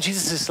about it? And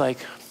Jesus is like,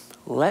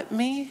 let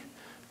me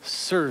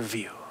serve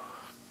you.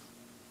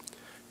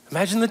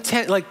 Imagine the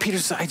tent, like Peter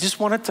said, I just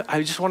want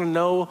to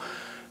know,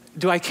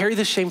 do I carry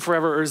this shame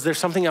forever, or is there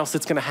something else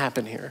that's gonna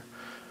happen here?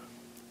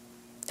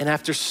 And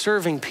after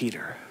serving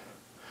Peter,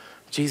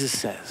 Jesus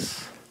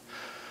says,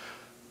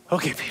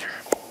 okay, Peter,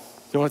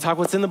 you want to talk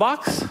what's in the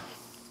box?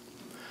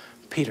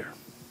 Peter,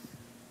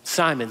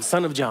 Simon,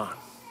 son of John,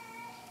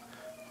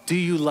 do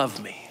you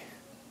love me?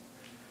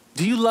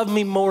 Do you love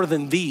me more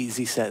than these,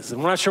 he says.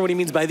 And we're not sure what he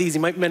means by these. He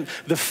might have meant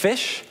the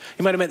fish.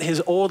 He might have meant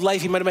his old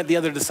life. He might have meant the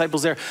other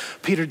disciples there.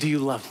 Peter, do you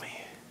love me?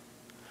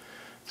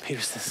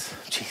 Peter says,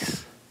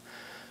 Jesus,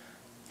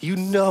 you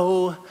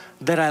know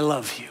that I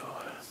love you.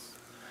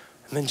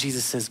 And then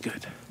Jesus says,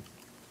 good.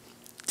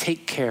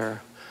 Take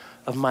care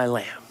of my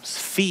lambs.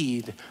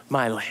 Feed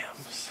my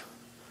lambs.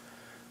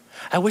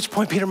 At which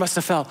point Peter must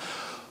have felt,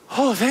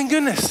 oh, thank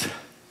goodness.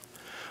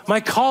 My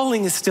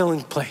calling is still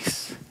in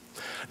place.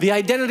 The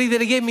identity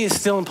that he gave me is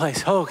still in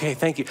place. Oh, okay,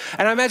 thank you.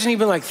 And I imagine he'd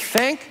been like,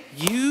 thank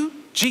you,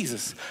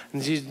 Jesus.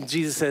 And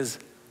Jesus says,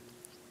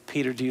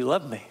 Peter, do you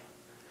love me?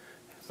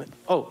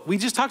 Oh, we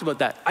just talked about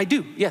that. I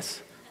do,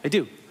 yes, I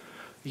do.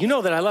 You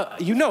know that I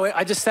love, you know it.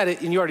 I just said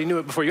it and you already knew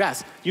it before you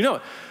asked. You know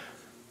it.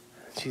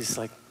 Jesus is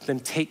like, then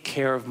take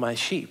care of my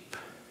sheep.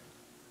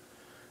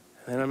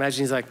 And I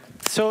imagine he's like,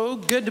 so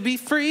good to be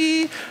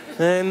free.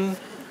 And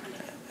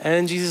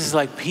Jesus is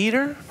like,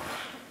 Peter,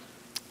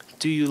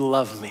 do you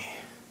love me?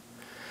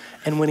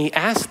 And when he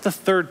asked the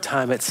third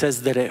time, it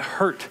says that it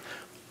hurt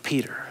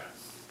Peter.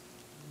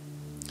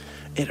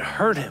 It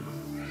hurt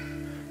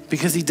him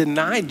because he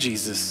denied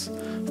Jesus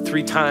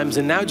 3 times.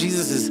 And now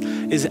Jesus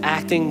is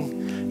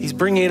acting, he's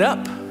bringing it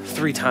up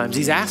 3 times.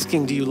 He's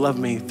asking, do you love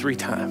me 3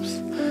 times?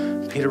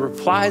 Peter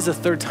replies a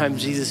 3rd time,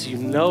 Jesus, you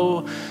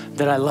know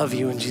that I love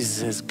you. And Jesus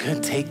says,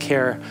 good, take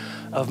care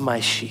of my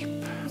sheep.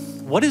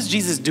 What is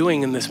Jesus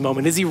doing in this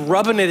moment? Is he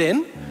rubbing it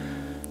in?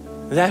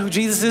 Is that who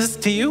Jesus is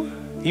to you?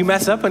 You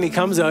mess up and he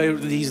comes, oh,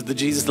 he's the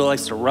Jesus that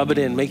likes to rub it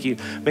in, make you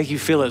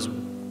feel as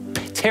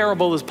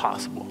terrible as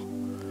possible.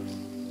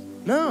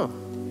 No.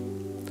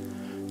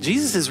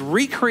 Jesus is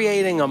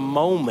recreating a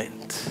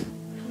moment.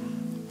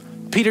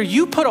 Peter,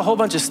 you put a whole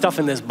bunch of stuff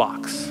in this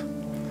box.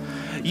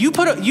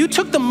 You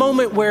took the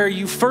moment where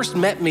you first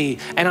met me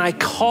and I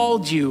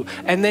called you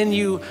and then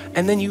you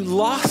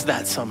lost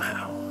that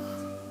somehow.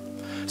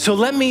 So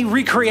let me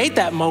recreate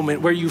that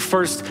moment where you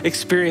first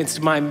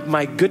experienced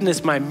my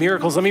goodness, my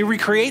miracles. Let me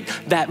recreate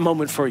that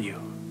moment for you.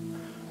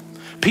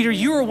 Peter,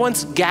 you were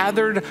once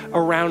gathered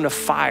around a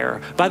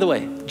fire. By the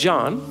way,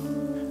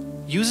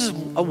 John uses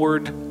a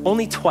word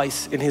only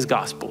twice in his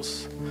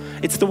Gospels.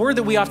 It's the word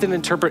that we often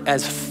interpret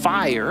as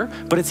fire,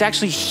 but it's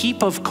actually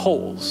heap of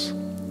coals.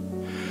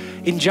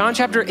 In John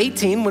chapter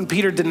 18, when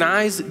Peter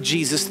denies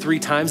Jesus 3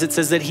 times, it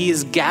says that he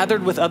is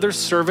gathered with other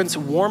servants,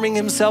 warming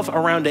himself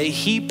around a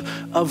heap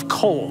of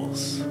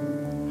coals.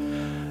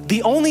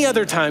 The only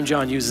other time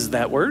John uses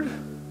that word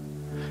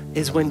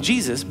is when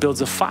Jesus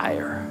builds a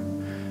fire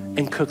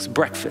and cooks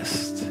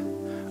breakfast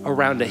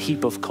around a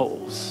heap of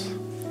coals.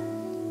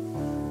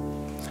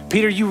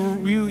 Peter,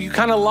 you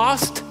kind of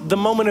lost the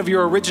moment of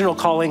your original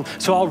calling,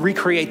 so I'll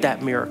recreate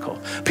that miracle.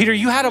 Peter,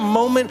 you had a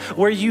moment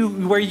where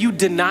you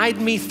denied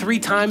me 3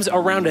 times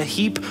around a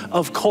heap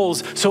of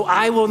coals, so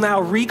I will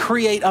now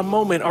recreate a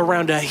moment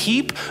around a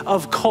heap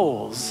of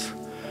coals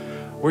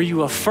where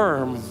you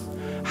affirm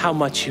how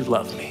much you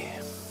love me.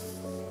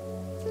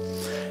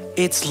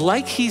 It's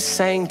like he's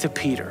saying to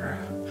Peter,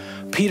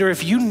 Peter,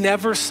 if you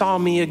never saw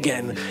me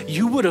again,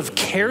 you would have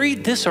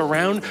carried this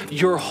around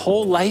your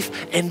whole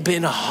life and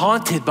been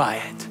haunted by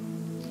it.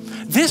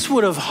 This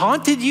would have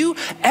haunted you.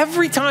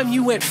 Every time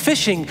you went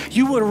fishing,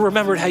 you would have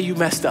remembered how you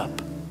messed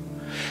up.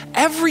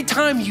 Every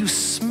time you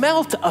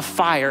smelt a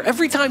fire,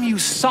 every time you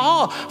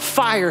saw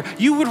fire,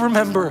 you would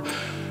remember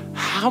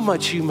how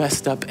much you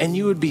messed up and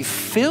you would be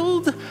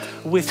filled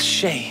with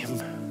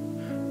shame.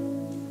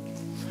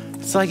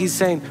 It's like he's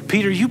saying,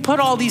 Peter, you put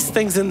all these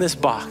things in this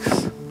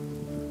box.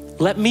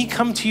 Let me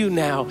come to you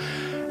now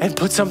and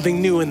put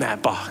something new in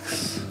that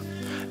box.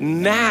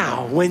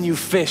 Now, when you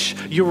fish,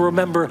 you'll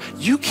remember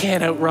you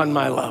can't outrun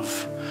my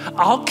love.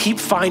 I'll keep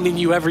finding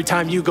you every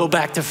time you go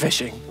back to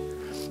fishing.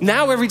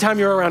 Now, every time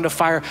you're around a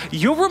fire,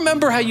 you'll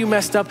remember how you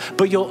messed up,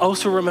 but you'll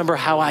also remember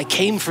how I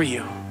came for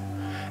you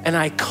and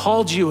I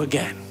called you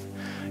again.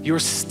 You're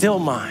still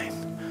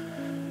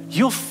mine.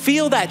 You'll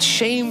feel that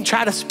shame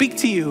try to speak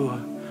to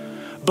you.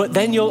 But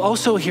then you'll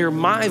also hear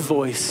my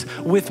voice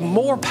with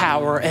more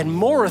power and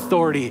more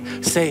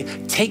authority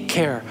say, take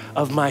care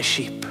of my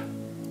sheep.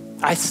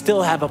 I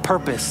still have a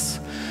purpose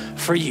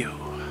for you.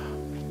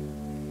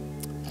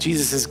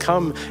 Jesus has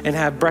come and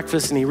had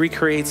breakfast and he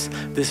recreates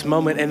this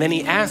moment. And then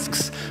he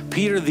asks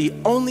Peter the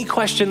only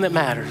question that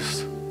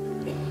matters.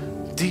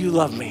 Do you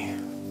love me?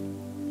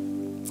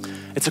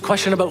 It's a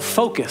question about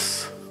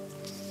focus.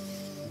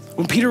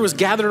 When Peter was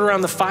gathered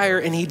around the fire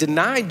and he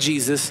denied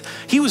Jesus,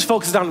 he was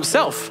focused on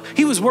himself.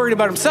 He was worried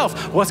about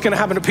himself. What's going to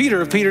happen to Peter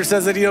if Peter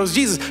says that he knows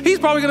Jesus? He's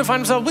probably going to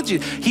find himself with you.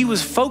 He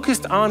was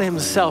focused on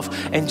himself.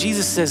 And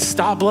Jesus says,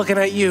 stop looking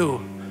at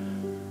you.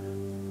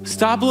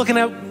 Stop looking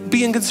at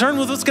being concerned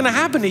with what's going to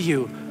happen to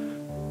you.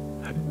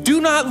 Do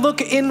not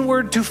look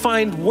inward to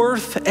find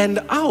worth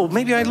and, oh,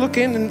 maybe I look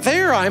in and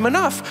there I'm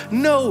enough.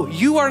 No,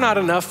 you are not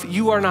enough.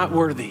 You are not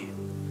worthy.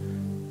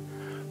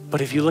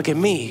 But if you look at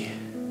me,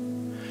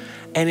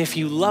 and if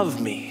you love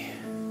me,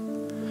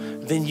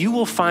 then you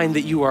will find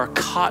that you are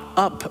caught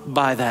up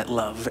by that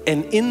love.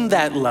 And in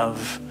that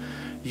love,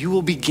 you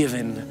will be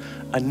given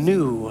a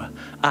new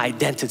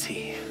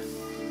identity.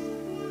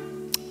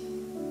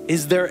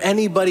 Is there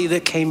anybody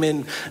that came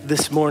in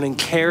this morning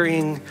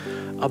carrying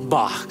a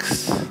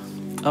box,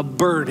 a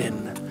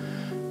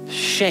burden,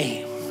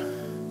 shame?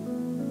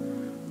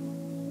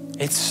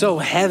 It's so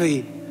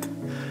heavy.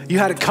 You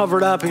had it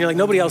covered up and you're like,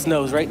 nobody else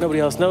knows, right? Nobody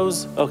else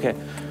knows? Okay.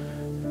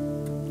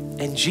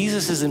 And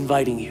Jesus is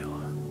inviting you.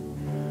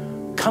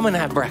 Come and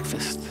have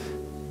breakfast.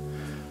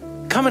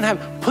 Come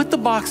and put the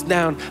box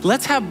down.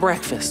 Let's have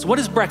breakfast. What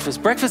is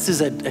breakfast? Breakfast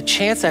is a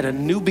chance at a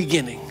new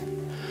beginning.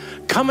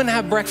 Come and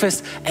have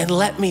breakfast and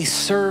let me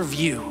serve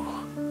you.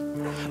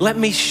 Let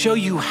me show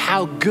you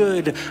how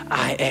good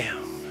I am.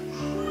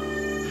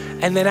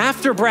 And then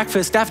after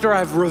breakfast, after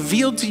I've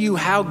revealed to you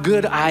how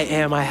good I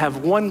am, I have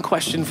one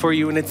question for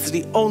you, and it's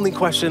the only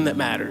question that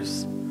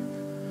matters.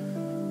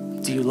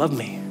 Do you love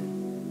me?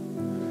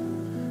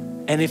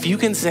 And if you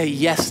can say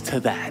yes to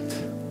that,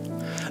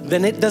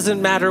 then it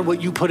doesn't matter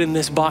what you put in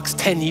this box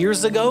 10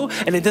 years ago,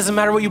 and it doesn't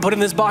matter what you put in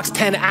this box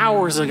 10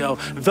 hours ago.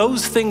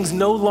 Those things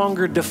no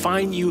longer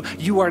define you.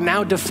 You are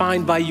now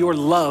defined by your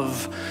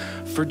love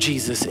for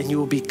Jesus, and you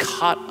will be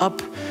caught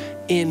up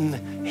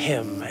in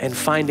him and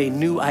find a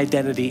new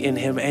identity in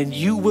him, and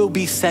you will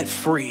be set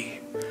free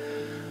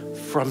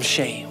from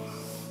shame.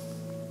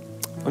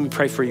 Let me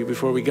pray for you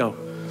before we go.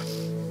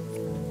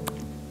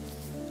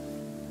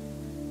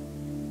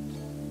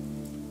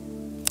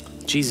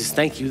 Jesus,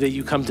 thank you that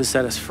you come to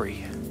set us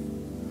free.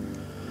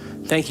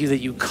 Thank you that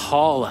you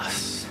call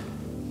us.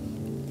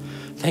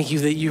 Thank you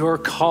that your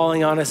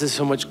calling on us is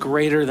so much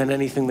greater than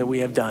anything that we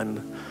have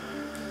done.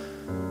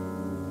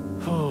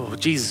 Oh,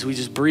 Jesus, we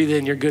just breathe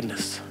in your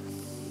goodness.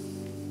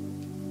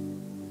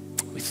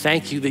 We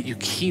thank you that you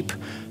keep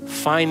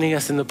finding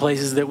us in the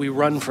places that we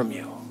run from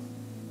you.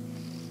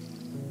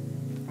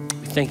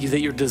 We thank you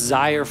that your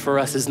desire for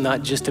us is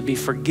not just to be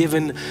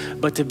forgiven,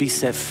 but to be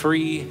set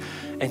free.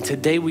 And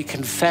today we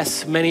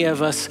confess, many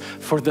of us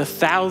for the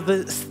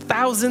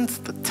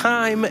thousandth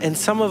time, and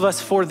some of us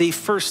for the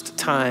first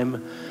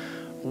time,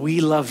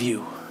 we love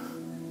you.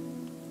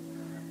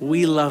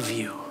 We love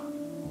you.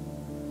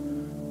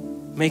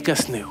 Make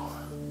us new.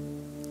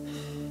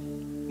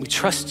 We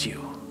trust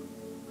you.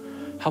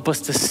 Help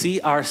us to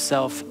see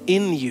ourselves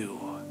in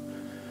you,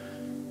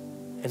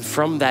 and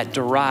from that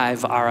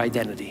derive our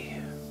identity.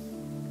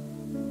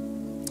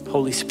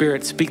 Holy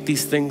Spirit, speak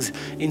these things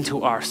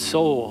into our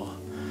soul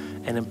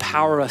and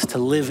empower us to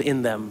live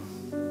in them.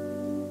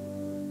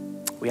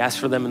 We ask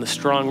for them in the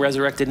strong,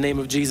 resurrected name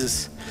of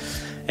Jesus.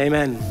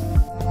 Amen.